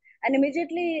Facebook. And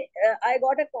immediately I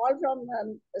got a call from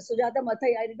Sujata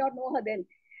Mathai. I did not know her then.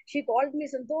 She called me,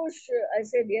 Santosh. I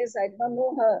said, yes, I did not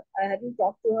know her. I hadn't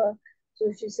talked to her.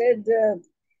 So she said,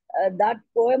 that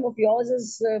poem of yours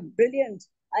is brilliant.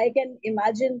 I can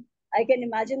imagine I can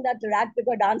imagine that rat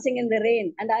picker dancing in the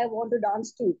rain, and I want to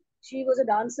dance too. She was a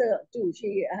dancer too.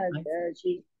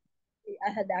 I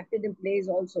had acted in plays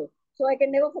also, so I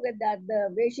can never forget that the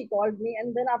way she called me.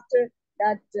 And then after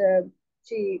that,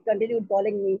 she continued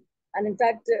calling me. And in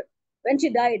fact, when she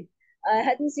died, I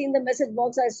hadn't seen the message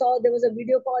box. I saw there was a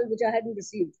video call which I hadn't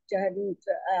received. Which I hadn't.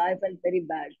 I felt very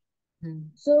bad.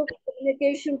 So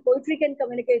communication, poetry can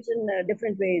communicate in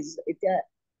different ways. It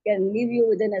can leave you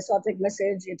with an esoteric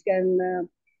message. It can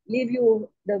leave you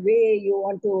the way you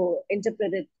want to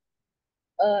interpret it.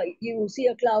 You see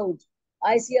a cloud,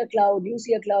 I see a cloud, you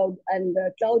see a cloud, and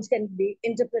clouds can be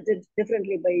interpreted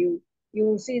differently by you.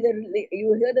 You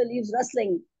hear the leaves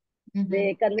rustling.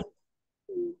 They convey.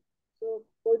 So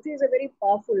poetry is a very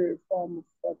powerful form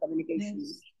of communication.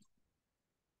 Yes.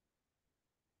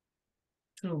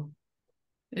 True.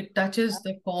 It touches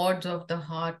the chords of the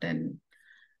heart, and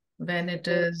when it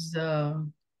is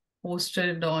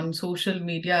posted on social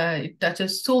media, it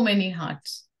touches so many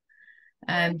hearts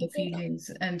and the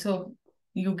feelings. And so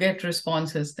you get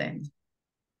responses then.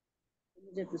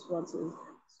 Immediate responses.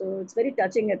 So it's very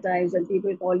touching at times when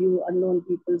people call you, unknown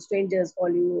people, strangers call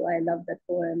you, I love that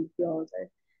poem of yours.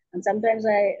 And sometimes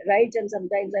I write and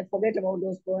sometimes I forget about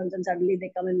those poems and suddenly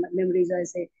they come in my memories. I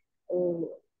say, oh,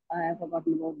 I have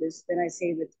forgotten about this. Then I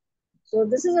save it. So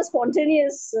this is a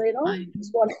spontaneous,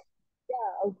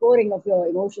 outpouring of your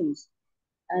emotions.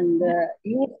 And suddenly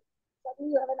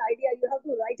you have an idea, you have to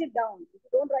write it down. If you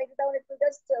don't write it down, it will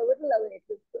just whittle away.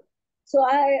 So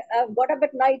I got up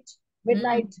at night,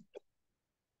 midnight,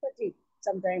 30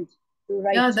 sometimes to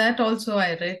write. Yeah, that also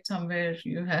I read somewhere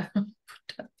you have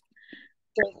put up.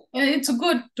 Yeah, it's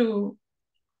good to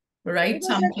write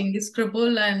something,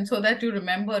 scribble, and so that you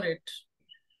remember it.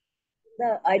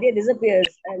 The idea disappears,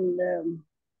 and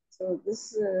so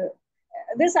this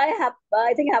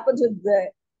I think happens with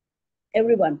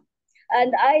everyone.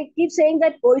 And I keep saying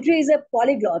that poetry is a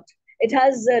polyglot. It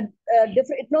has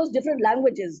different. It knows different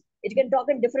languages. It can talk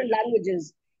in different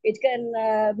languages. It can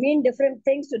mean different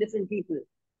things to different people.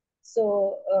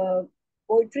 So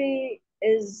poetry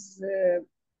is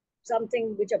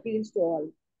something which appeals to all.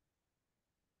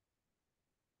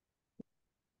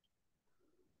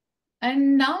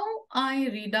 And now I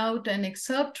read out an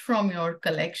excerpt from your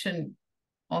collection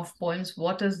of poems.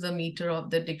 What is the meter of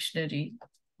the dictionary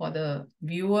for the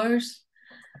viewers?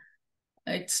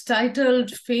 It's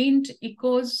titled Faint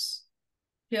Echoes.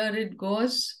 Here it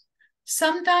goes.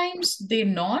 Sometimes they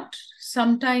nod,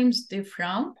 sometimes they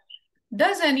frown.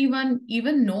 Does anyone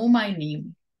even know my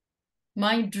name?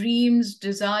 My dreams,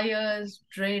 desires,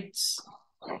 dreads.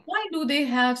 Why do they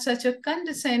have such a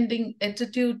condescending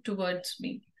attitude towards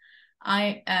me?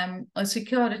 I am a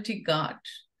security guard,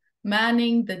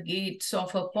 manning the gates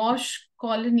of a posh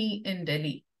colony in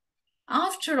Delhi.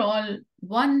 After all,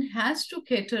 one has to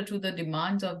cater to the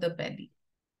demands of the belly.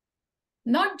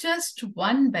 Not just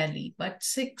one belly, but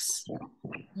six.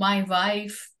 My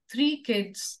wife, three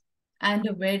kids, and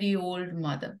a very old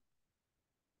mother.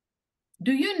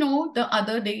 Do you know, the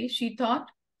other day she thought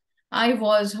I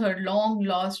was her long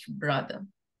lost brother.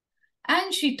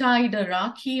 And she tied a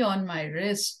rakhi on my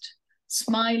wrist,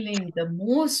 smiling the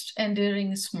most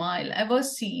endearing smile ever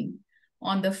seen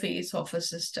on the face of a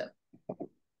sister.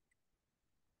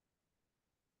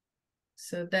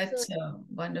 So that's a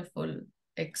wonderful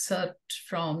excerpt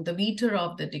from the meter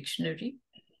of the dictionary.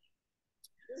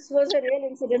 This was a real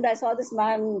incident. I saw this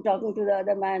man talking to the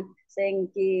other man, saying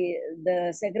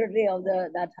the secretary of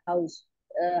that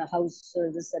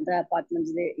this entire apartment,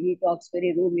 he talks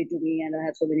very rudely to me, and I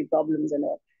have so many problems and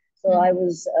all. So I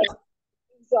was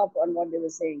shocked on what they were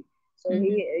saying. So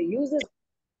he uses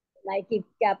Nike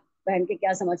cap पहन के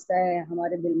क्या समझता है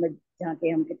हमारे दिल में झांके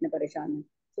हम कितने परेशान हैं.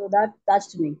 So that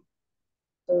touched me.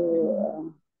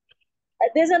 So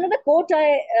there's another quote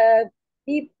I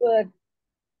keep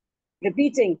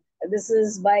repeating. This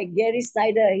is by Gary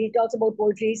Snyder. He talks about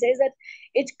poetry. He says that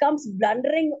it comes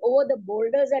blundering over the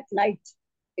boulders at night.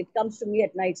 It comes to me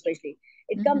at night, especially.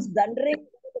 It comes blundering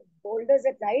over the boulders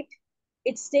at night.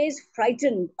 It stays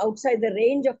frightened outside the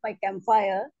range of my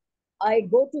campfire. I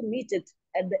go to meet it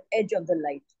at the edge of the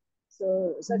light.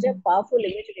 So, such a powerful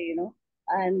imagery,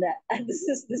 And this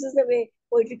is the way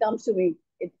poetry comes to me.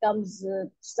 It comes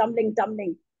stumbling,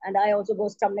 tumbling, and I also go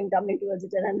stumbling, tumbling towards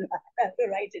it, and I have to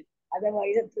write it.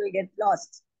 Otherwise, it will get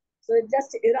lost. So it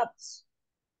just erupts.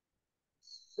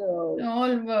 So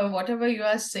all whatever you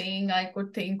are saying, I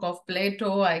could think of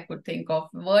Plato, I could think of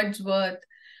Wordsworth.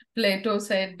 Plato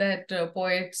said that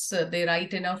poets they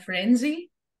write in a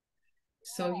frenzy.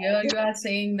 So here you are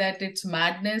saying that it's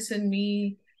madness in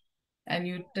me, and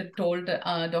you told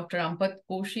Dr. Ampat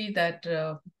Koshi that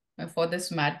for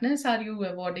this madness are you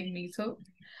awarding me? So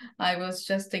I was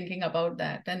just thinking about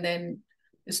that, and then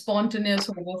spontaneous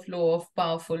overflow of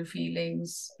powerful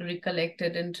feelings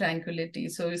recollected in tranquility.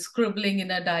 So scribbling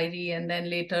in a diary and then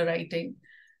later writing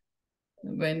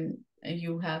when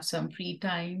you have some free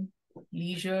time,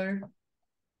 leisure.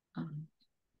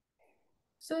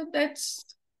 So that's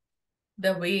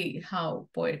the way how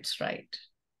poets write.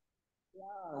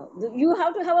 yeah, you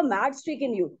have to have a mad streak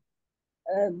in you.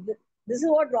 This is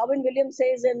what Robin Williams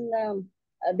says in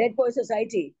Dead Poet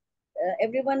Society.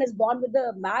 Everyone is born with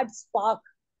a mad spark.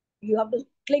 You have to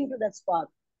cling to that spark.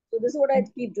 So this is what I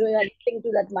keep doing. I cling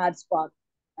to that mad spark,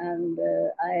 and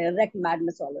I wreck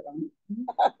madness all around.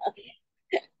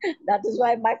 That is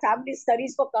why my family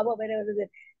studies for cover whenever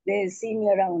they see me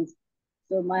around.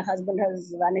 So my husband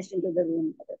has vanished into the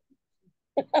room.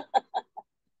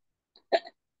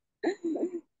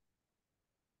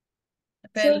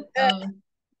 Well, So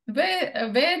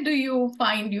where do you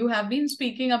find, you have been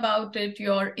speaking about it,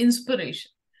 your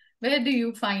inspiration? Where do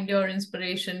you find your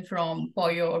inspiration from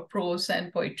for your prose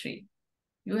and poetry?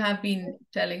 You have been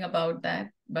telling about that,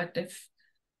 but if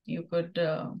you could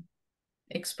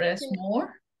express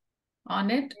more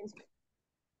on it.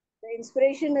 the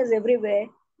inspiration is everywhere.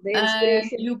 The And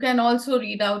inspiration, you can also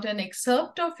read out an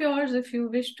excerpt of yours if you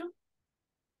wish to.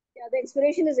 yeah, the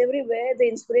inspiration is everywhere. The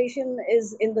inspiration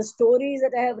is in the stories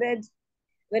that I have read.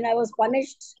 When I was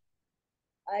punished,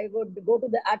 I would go to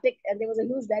the attic, and there was a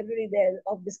huge library there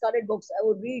of discarded books. I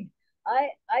would read.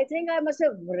 I think I must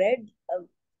have read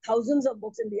thousands of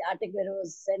books in the attic where I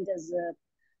was sent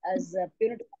as a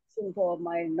punitive action for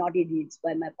my naughty deeds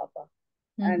by my papa.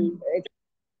 And Mm-hmm.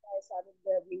 I started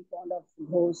being fond of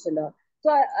ghosts and all. So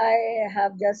I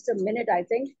have just a minute, I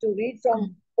think, to read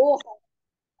from Oh,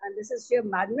 and this is sheer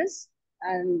madness.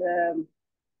 And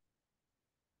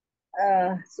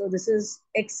so this is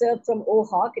excerpt from Oh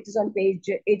Hawk. It is on page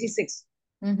 86.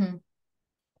 Mm-hmm.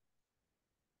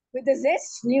 With the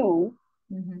zest new,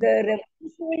 Mm-hmm. the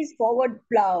revolutionaries forward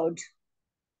plowed,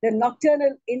 the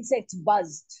nocturnal insects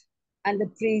buzzed, and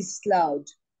the trees sloughed.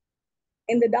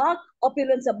 In the dark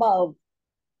opulence above,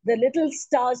 the little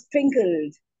stars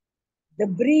twinkled. The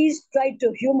breeze tried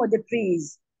to humor the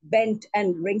trees, bent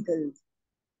and wrinkled,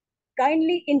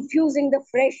 kindly infusing the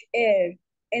fresh air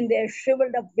in their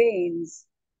shriveled up veins.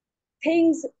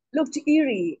 Things looked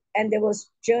eerie, and there was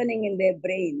churning in their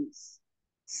brains.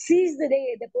 Seize the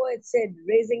day, the poet said,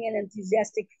 raising an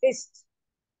enthusiastic fist.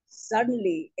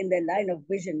 Suddenly, in their line of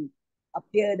vision,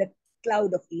 appeared a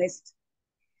cloud of mist.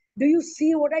 Do you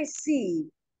see what I see?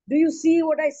 Do you see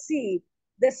what I see?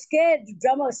 The scared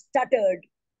drummer stuttered,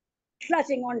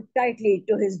 clutching on tightly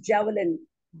to his javelin.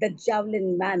 The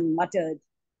javelin man muttered.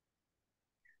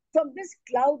 From this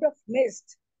cloud of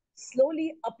mist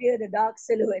slowly appeared a dark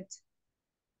silhouette.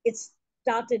 It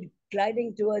started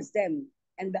gliding towards them,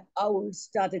 and the owl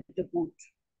started to hoot.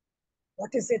 What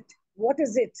is it? What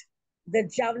is it? The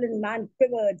javelin man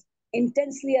quivered,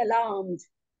 intensely alarmed.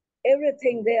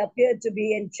 Everything there appeared to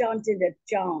be enchanted and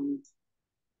charmed.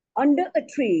 Under a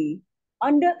tree,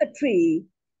 under a tree,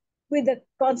 with a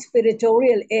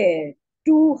conspiratorial air,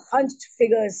 two hunched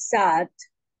figures sat.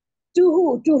 To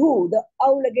who, the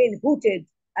owl again hooted,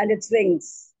 and its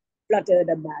wings fluttered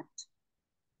a bat.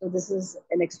 So this is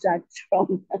an extract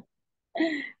from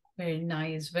Very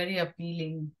nice, very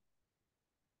appealing.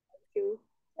 you.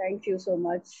 Thank you so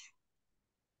much.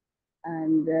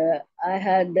 And I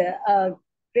had a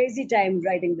crazy time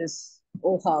writing this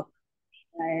Ohawk.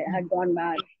 I had gone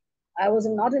mad. I was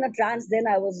not in a trance then.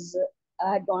 I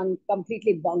had gone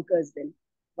completely bonkers then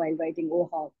while writing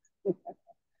Ohawk.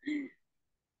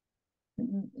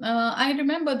 I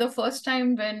remember the first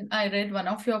time when I read one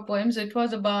of your poems, it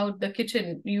was about the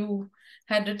kitchen. You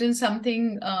had written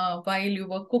something while you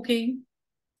were cooking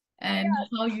and Yeah,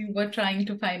 how you were trying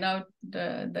to find out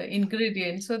the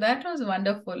ingredients. So that was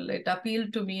wonderful. It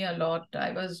appealed to me a lot.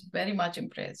 I was very much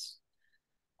impressed.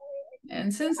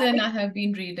 And since then, I have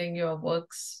been reading your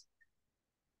works.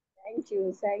 thank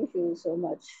you so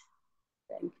much.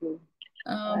 Thank you.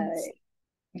 Um, I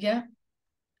yeah.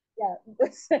 yeah.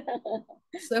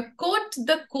 So quote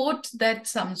the quote that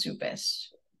sums you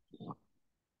best.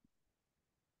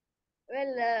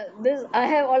 Well, I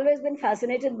have always been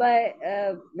fascinated by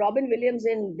Robin Williams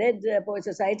in Dead Poet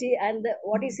Society and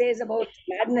what he says about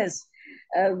madness.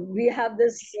 We have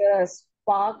this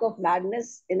spark of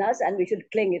madness in us, and we should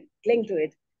cling to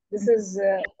it. This is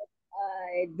what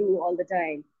I do all the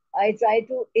time. I try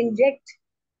to inject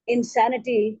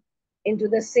insanity into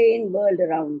the sane world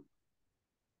around.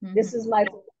 This is my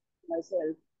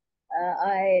myself.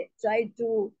 I try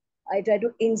to I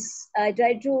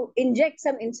try to inject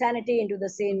some insanity into the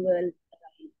sane world.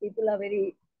 People are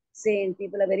very sane.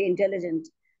 People are very intelligent.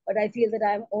 But I feel that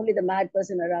I'm only the mad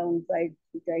person around,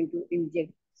 trying to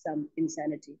inject some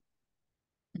insanity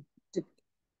to keep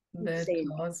That's sane.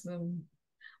 awesome.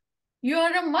 You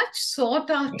are a much sought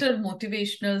after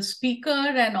motivational speaker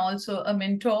and also a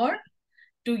mentor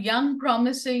to young,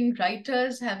 promising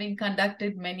writers, having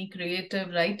conducted many creative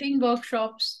writing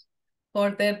workshops for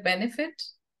their benefit.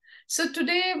 So,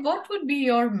 today, what would be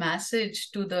your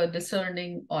message to the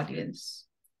discerning audience?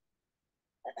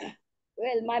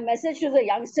 Well, my message to the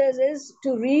youngsters is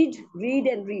to read, read,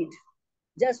 and read.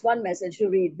 Just one message to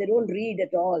read. They don't read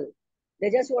at all.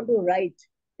 They just want to write.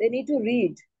 They need to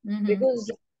read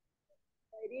because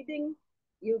by reading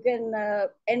you can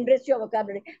enrich your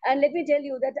vocabulary. And let me tell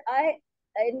you that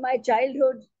in my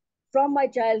childhood, from my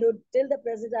childhood till the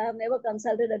present, I have never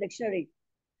consulted a dictionary,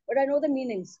 but I know the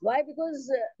meanings. Why? Because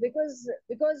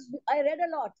I read a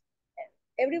lot.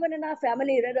 Everyone in our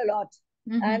family read a lot,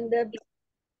 and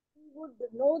we would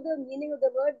know the meaning of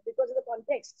the word because of the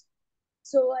context.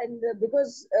 So, and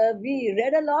because we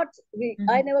read a lot,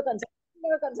 I never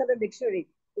consulted dictionary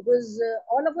because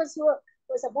all of us were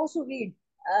supposed to read.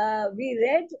 We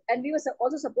read, and we were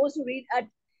also supposed to read at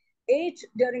 8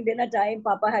 during dinner time.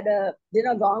 Papa had a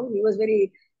dinner gong. He was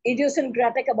very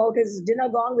idiosyncratic about his dinner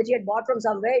gong, which he had bought from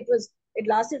somewhere. It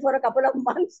lasted for a couple of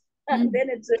months, and then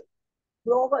it's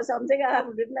broke or something. I have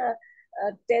written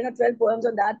 10 or 12 poems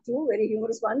on that too, very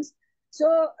humorous ones.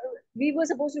 So we were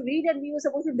supposed to read and we were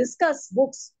supposed to discuss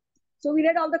books. So we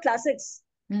read all the classics,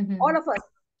 all of us.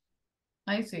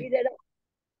 I We see. read.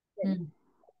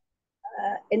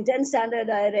 In 10th standard,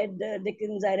 I read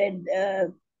Dickens, I read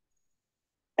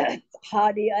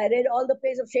Hardy, I read all the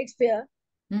plays of Shakespeare,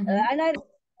 and I remembered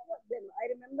them. I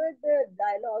remembered the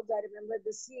dialogues, I remembered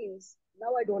the scenes.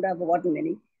 Now I don't have forgotten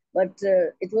any, but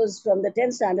it was from the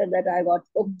 10th standard that I got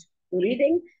hooked to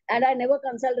reading, and I never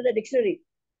consulted a dictionary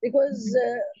because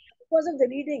of the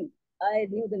reading, I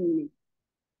knew the meaning.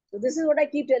 So this is what I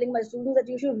keep telling my students that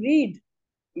you should read.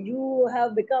 You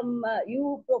have become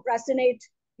you procrastinate.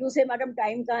 You say, "Madam,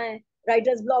 time कहाँ है?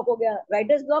 Writer's block हो गया."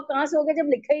 Writer's block कहाँ से हो गया जब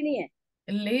लिखा ही नहीं है?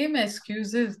 Lame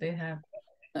excuses they have.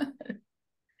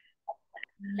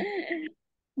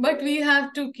 But we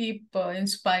have to keep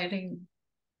inspiring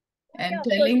and Yeah, of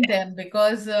course. telling them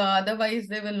because otherwise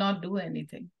they will not do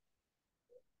anything.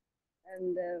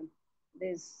 And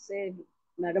they say,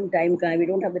 "Madam, time कहाँ है? We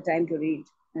don't have the time to read."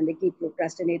 And they keep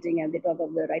procrastinating and they talk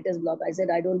of the writer's block. I said,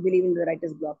 "I don't believe in the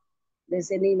writer's block." They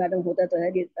say, "नहीं, madam, होता तो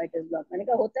है writer's block." मैंने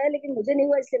कहा होता है लेकिन मुझे नहीं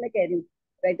हुआ इसलिए मैं कह रही हूँ.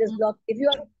 Writer's block. If you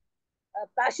are a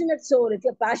passionate soul, if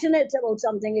you're passionate about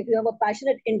something, if you have a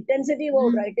passionate intensity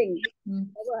about writing,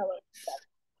 never have a block.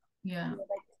 Yeah.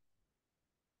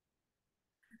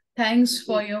 Thanks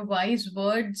for your wise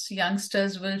words.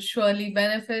 Youngsters will surely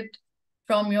benefit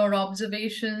from your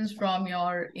observations, from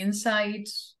your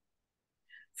insights,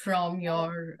 from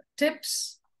your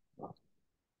tips.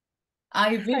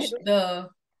 I wish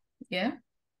yeah.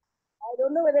 I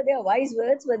don't know whether they are wise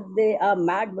words, but they are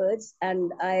mad words,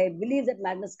 and I believe that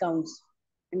madness counts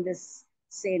in this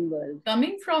sane world.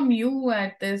 Coming from you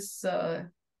at this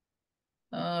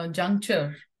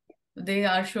juncture, they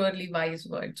are surely wise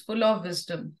words, full of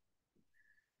wisdom.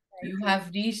 You have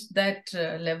reached that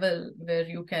level where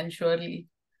you can surely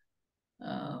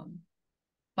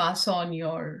pass on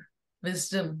your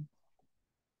wisdom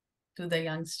to the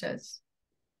youngsters.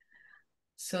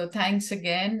 So thanks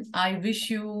again. I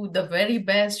wish you the very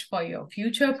best for your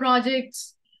future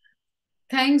projects.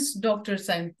 Thanks, Dr.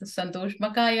 Santosh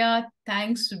Bakaya.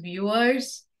 Thanks,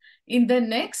 viewers. In the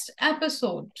next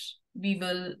episode, we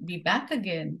will be back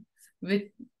again with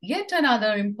yet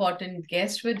another important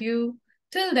guest with you.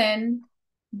 Till then,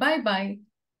 bye-bye.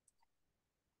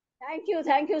 Thank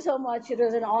you so much. It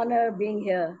was an honor being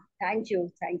here. Thank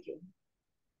you.